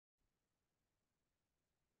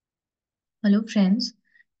Hello friends,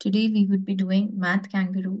 today we would be doing Math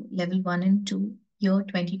Kangaroo Level 1 and 2, Year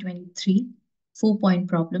 2023, 4-point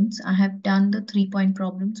problems. I have done the 3-point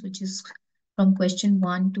problems, which is from question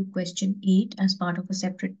 1 to question 8 as part of a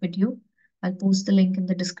separate video. I'll post the link in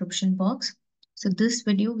the description box. So this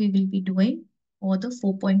video we will be doing all the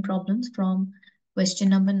 4-point problems from question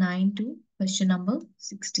number 9 to question number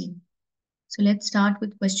 16. So let's start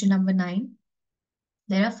with question number 9.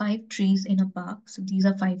 There are 5 trees in a park. So these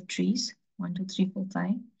are 5 trees. 1, 2, 3, 4,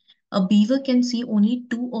 5. A beaver can see only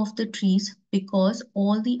 2 of the trees because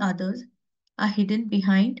all the others are hidden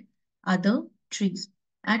behind other trees.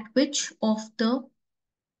 At which of the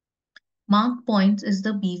marked points is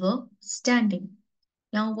the beaver standing?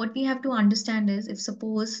 Now, what we have to understand is if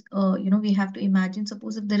suppose, we have to imagine,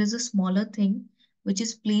 suppose if there is a smaller thing which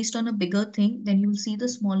is placed on a bigger thing, then you will see the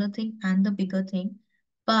smaller thing and the bigger thing.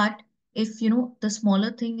 But if, the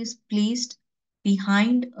smaller thing is placed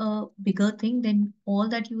behind a bigger thing, then all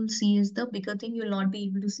that you will see is the bigger thing. You will not be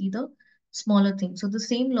able to see the smaller thing. So the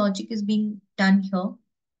same logic is being done here.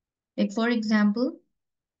 Like for example,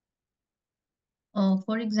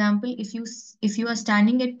 if you are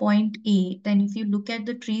standing at point A, then if you look at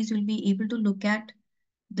the trees, you'll be able to look at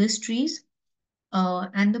this trees,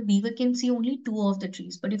 and the beaver can see only 2 of the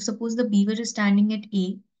trees. But if suppose the beaver is standing at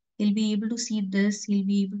A, he'll be able to see this, he'll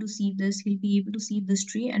be able to see this, he'll be able to see this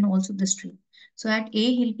tree and also this tree. So at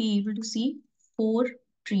A, he'll be able to see 4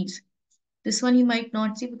 trees. This one he might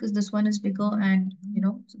not see because this one is bigger and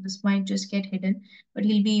so this might just get hidden, but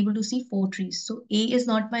he'll be able to see 4 trees. So A is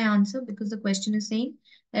not my answer because the question is saying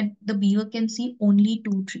that the beaver can see only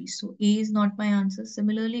 2 trees. So A is not my answer.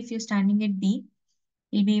 Similarly, if you're standing at B,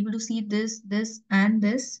 you'll be able to see this,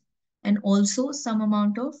 and also some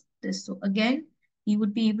amount of this. So again, you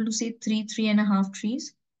would be able to say 3.5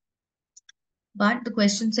 trees. But the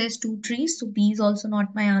question says 2 trees, so B is also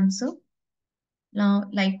not my answer. Now,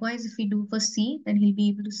 likewise, if we do for C, then he'll be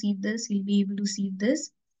able to see this, he'll be able to see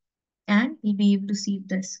this, and he'll be able to see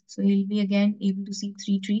this. So he'll be again able to see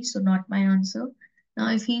 3 trees, so not my answer. Now,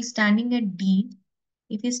 if he's standing at D,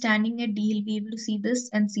 he'll be able to see this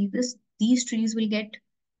and see this. These trees will get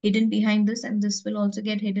hidden behind this, and this will also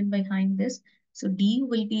get hidden behind this. So D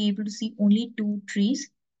will be able to see only 2 trees.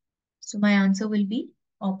 So my answer will be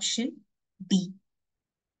option D.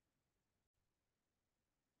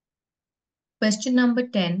 Question number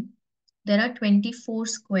 10. There are 24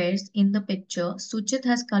 squares in the picture. Suchit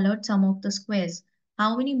has colored some of the squares.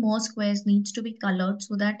 How many more squares needs to be colored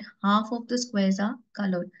so that half of the squares are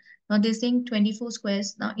colored? Now they're saying 24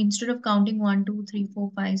 squares. Now instead of counting 1, 2, 3,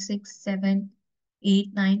 4, 5, 6, 7,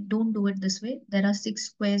 8, 9, don't do it this way. There are 6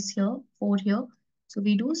 squares here, 4 here. So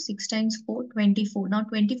we do 6 times 4, 24. Now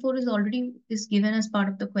 24 is given as part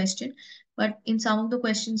of the question, but in some of the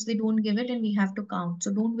questions they don't give it and we have to count.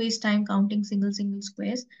 So don't waste time counting single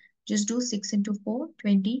squares. Just do 6 into 4,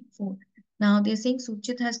 24. Now they're saying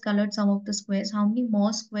Suchit has colored some of the squares. How many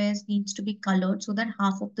more squares needs to be colored so that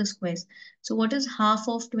half of the squares? So what is half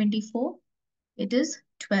of 24? It is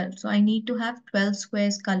 12. So I need to have 12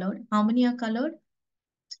 squares colored. How many are colored?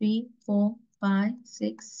 3, 4, 5,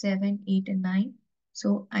 6, 7, 8, and 9.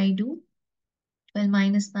 So I do 12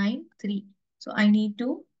 minus 9, 3. So I need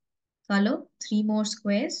to color 3 more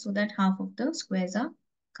squares so that half of the squares are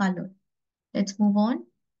colored. Let's move on.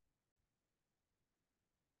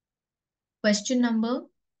 Question number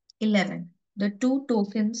 11. The 2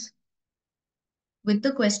 tokens with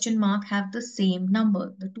the question mark have the same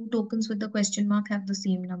number. The 2 tokens with the question mark have the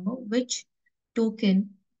same number. Which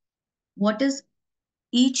token, what is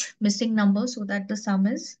each missing number so that the sum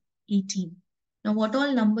is 18? Now, what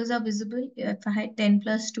all numbers are visible? If I had 10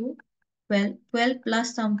 plus 2, 12. 12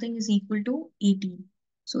 plus something is equal to 18.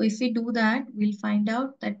 So if we do that, we'll find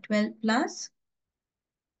out that 12 plus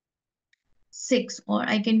 6, or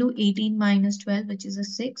I can do 18 minus 12, which is a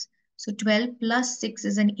 6. So 12 plus 6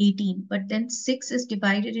 is an 18, but then 6 is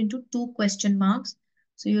divided into 2 question marks.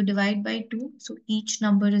 So you divide by 2. So each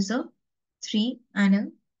number is a 3 and a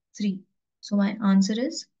 3. So my answer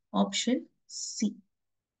is option C.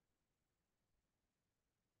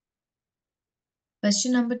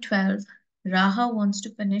 Question number 12. Raha wants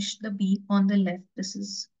to finish the B on the left. This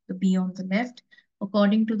is the B on the left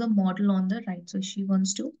according to the model on the right. So she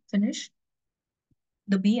wants to finish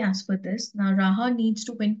the B as per this. Now Raha needs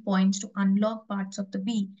to win points to unlock parts of the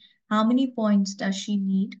B. How many points does she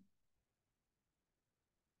need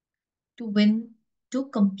to win to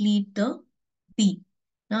complete the B?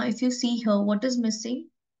 Now if you see here, what is missing?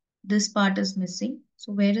 This part is missing.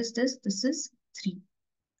 So where is this? This is 3.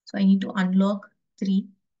 So I need to unlock 3.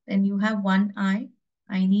 Then you have 1 I.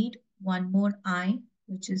 I need one more I,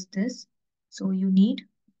 which is this. So you need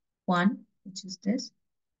 1. which is this.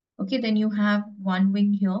 Okay, then you have one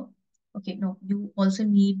wing here. Okay, no, you also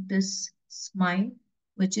need this smile,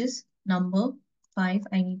 which is number 5.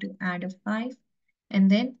 I need to add a 5.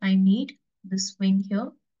 And then I need this wing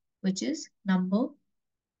here, which is number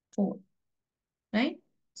 4, right?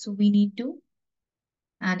 So we need to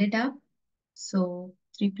add it up. So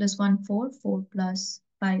 3 plus 1, 4. 4 plus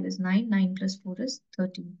 5 is 9. 9 plus 4 is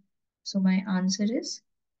 13. So my answer is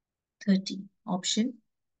 30. Option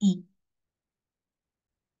E.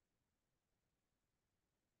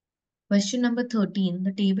 Question number 13.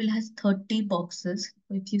 The table has 30 boxes.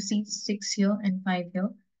 So if you see 6 here and 5 here,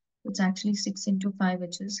 it's actually 6 into 5,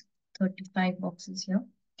 which is 35 boxes here.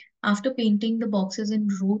 After painting the boxes in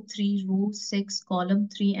row 3, row 6, column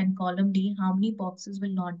 3, and column D, how many boxes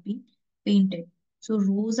will not be painted? So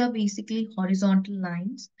rows are basically horizontal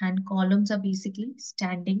lines and columns are basically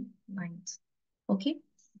standing lines. Okay.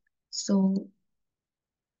 So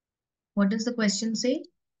what does the question say?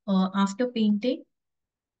 After painting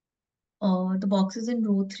the boxes in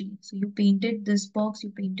row 3. So you painted this box,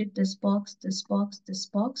 you painted this box, this box, this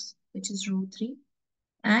box, which is row 3.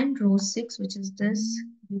 And row 6, which is this,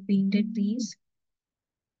 you painted these.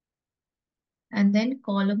 And then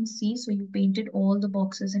column C, so you painted all the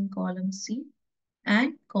boxes in column C.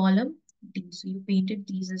 And column D, so you painted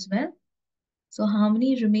these as well. So how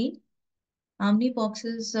many remain? How many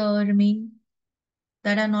boxes remain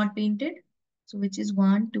that are not painted? So which is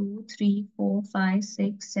 1, 2, 3, 4, 5,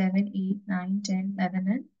 6, 7, 8, 9, 10, 11,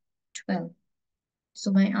 and 12.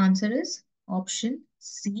 So my answer is option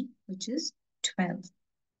C, which is 12.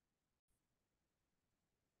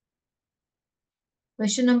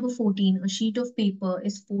 Question number 14. A sheet of paper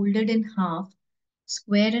is folded in half.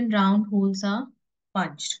 Square and round holes are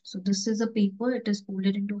punched. So this is a paper. It is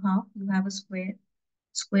folded into half. You have a square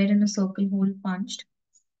and a circle hole punched.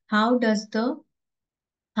 How does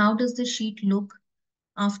the sheet look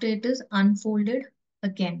after it is unfolded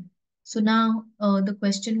again? So now the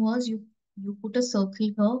question was you put a circle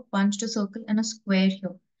here, punched a circle and a square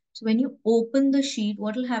here. So when you open the sheet,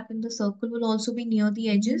 what will happen? The circle will also be near the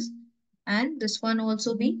edges and this one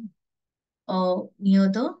also be near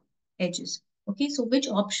the edges. Okay, so which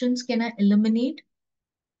options can I eliminate?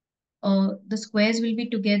 The squares will be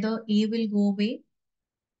together, A will go away.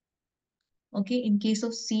 Okay, in case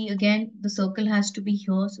of C, again, the circle has to be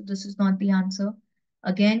here, so this is not the answer.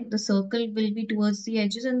 Again, the circle will be towards the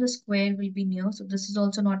edges and the square will be near, so this is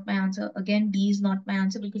also not my answer. Again, D is not my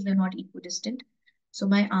answer because they're not equidistant. So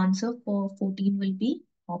my answer for 14 will be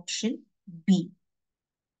option B.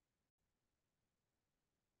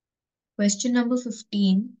 Question number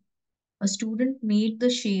 15. A student made the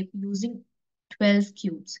shape using 12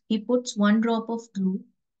 cubes. He puts 1 drop of glue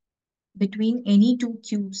between any two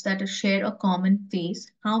cubes that share a common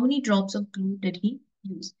face. How many drops of glue did he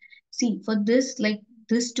use? See, for this, like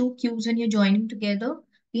this two cubes, when you're joining together,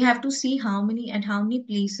 we have to see how many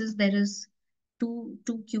places there is two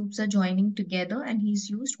cubes are joining together and he's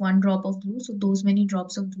used 1 drop of glue. So those many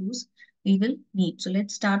drops of glues we will need. So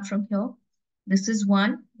let's start from here. This is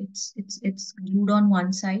 1. It's glued on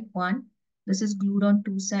one side, 1. This is glued on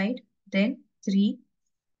two side, then 3,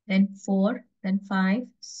 then 4, then 5,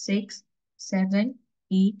 6, 7,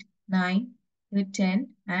 8, 9, 10,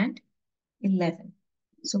 and 11.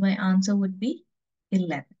 So my answer would be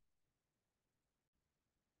 11.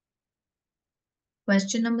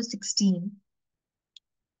 Question number 16.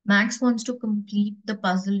 Max wants to complete the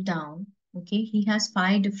puzzle down. Okay, he has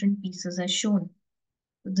 5 different pieces as shown.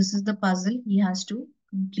 So this is the puzzle. He has to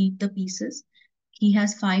complete the pieces. He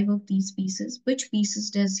has 5 of these pieces. Which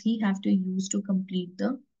pieces does he have to use to complete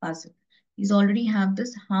the puzzle? He's already have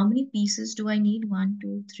this. How many pieces do I need? 1,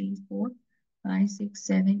 2, 3, 4, 5, 6,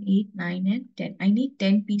 7, 8, 9, and 10. I need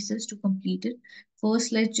 10 pieces to complete it.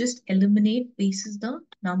 First, let's just eliminate basis the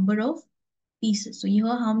number of pieces. So here,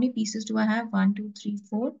 how many pieces do I have? 1, 2, 3,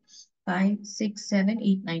 4, 5, 6, 7,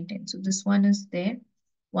 8, 9, 10. So this one is there.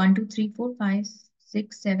 1, 2, 3, 4, 5,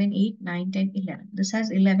 6, 7, 8, 9, 10, 11. This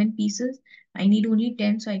has 11 pieces. I need only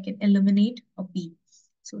 10, so I can eliminate a B.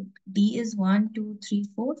 So D is 1, 2, 3,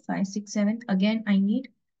 4, 5, 6, 7. Again, I need,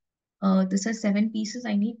 this has 7 pieces.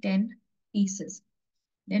 I need 10 pieces.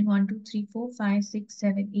 Then 1, 2, 3, 4, 5, 6,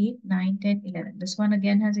 7, 8, 9, 10, 11. This one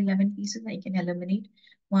again has 11 pieces. I can eliminate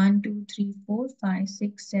 1, 2, 3, 4, 5,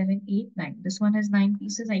 6, 7, 8, 9. This one has 9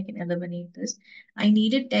 pieces. I can eliminate this. I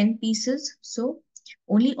needed 10 pieces. So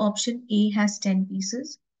only option A has 10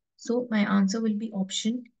 pieces. So my answer will be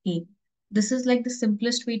option A. This is like the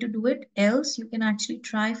simplest way to do it. Else you can actually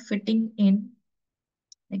try fitting in.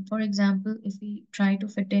 Like for example, if we try to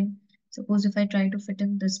fit in, suppose if I try to fit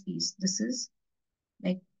in this piece, this is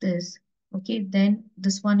like this. Okay, then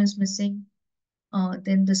this one is missing.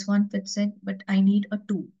 then this one fits in, but I need a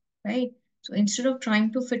 2, right? So instead of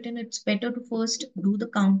trying to fit in, it's better to first do the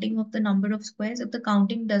counting of the number of squares. If the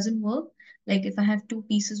counting doesn't work, like if I have two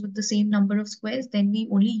pieces with the same number of squares, then we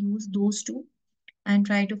only use those two and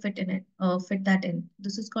try to fit that in.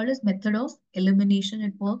 This is called as method of elimination.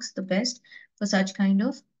 It works the best for such kind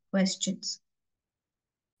of questions.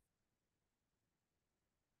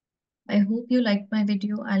 I hope you liked my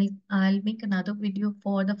video. I'll make another video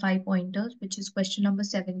for the 5 pointers, which is question number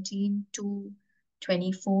 17 to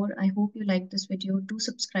 24. I hope you like this video. Do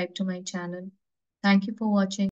subscribe to my channel. Thank you for watching.